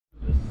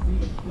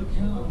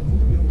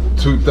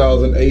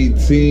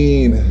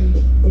2018.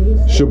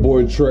 It's your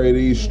boy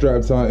Trey-D,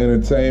 Straptown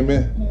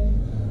Entertainment.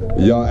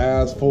 Y'all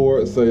asked for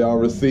it, so y'all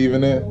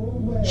receiving it.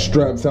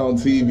 Straptown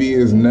TV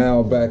is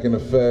now back in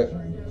effect.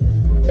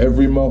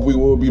 Every month we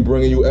will be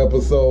bringing you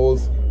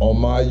episodes on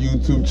my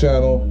YouTube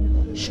channel,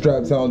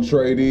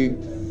 StraptownTrayD.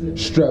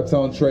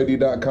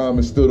 StraptownTrayD.com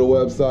is still the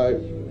website.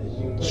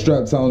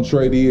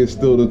 StraptownTrayD is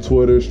still the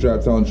Twitter.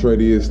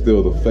 StraptownTrayD is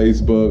still the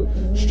Facebook.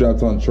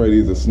 StraptownTrayD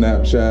is the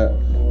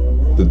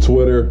Snapchat, the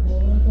Twitter.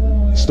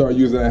 Start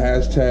using a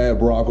hashtag.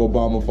 Barack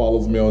Obama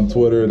follows me on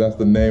Twitter. That's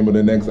the name of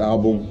the next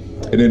album.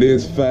 And it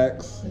is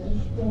facts.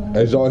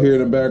 As y'all hear in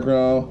the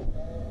background,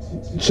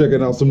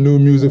 checking out some new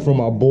music from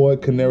my boy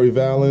Canary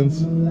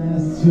Valens.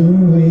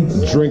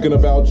 Drinking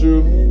About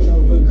You.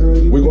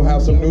 We're gonna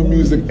have some new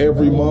music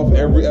every month,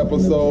 every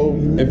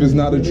episode. If it's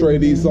not a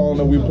Trey-D song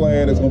that we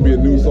playing, it's gonna be a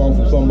new song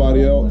from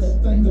somebody else.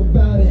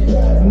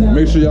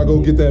 Make sure y'all go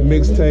get that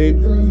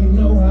mixtape.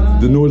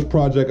 The newest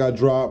project I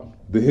dropped,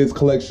 the Hits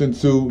Collection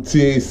 2,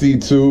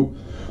 TAC 2.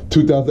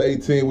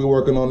 2018, we're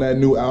working on that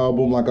new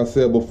album. Like I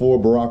said before,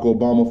 Barack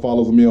Obama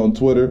follows me on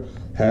Twitter.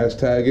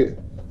 Hashtag it.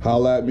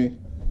 Holla at me.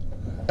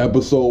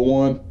 Episode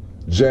 1,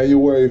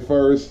 January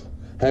 1st.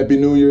 Happy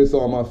New Year to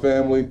all my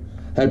family.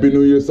 Happy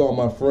New Year to all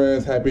my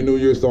friends. Happy New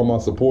Year to all my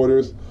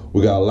supporters.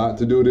 We got a lot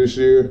to do this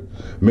year.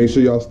 Make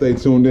sure y'all stay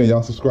tuned in.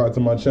 Y'all subscribe to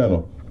my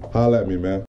channel. Holla at me, man.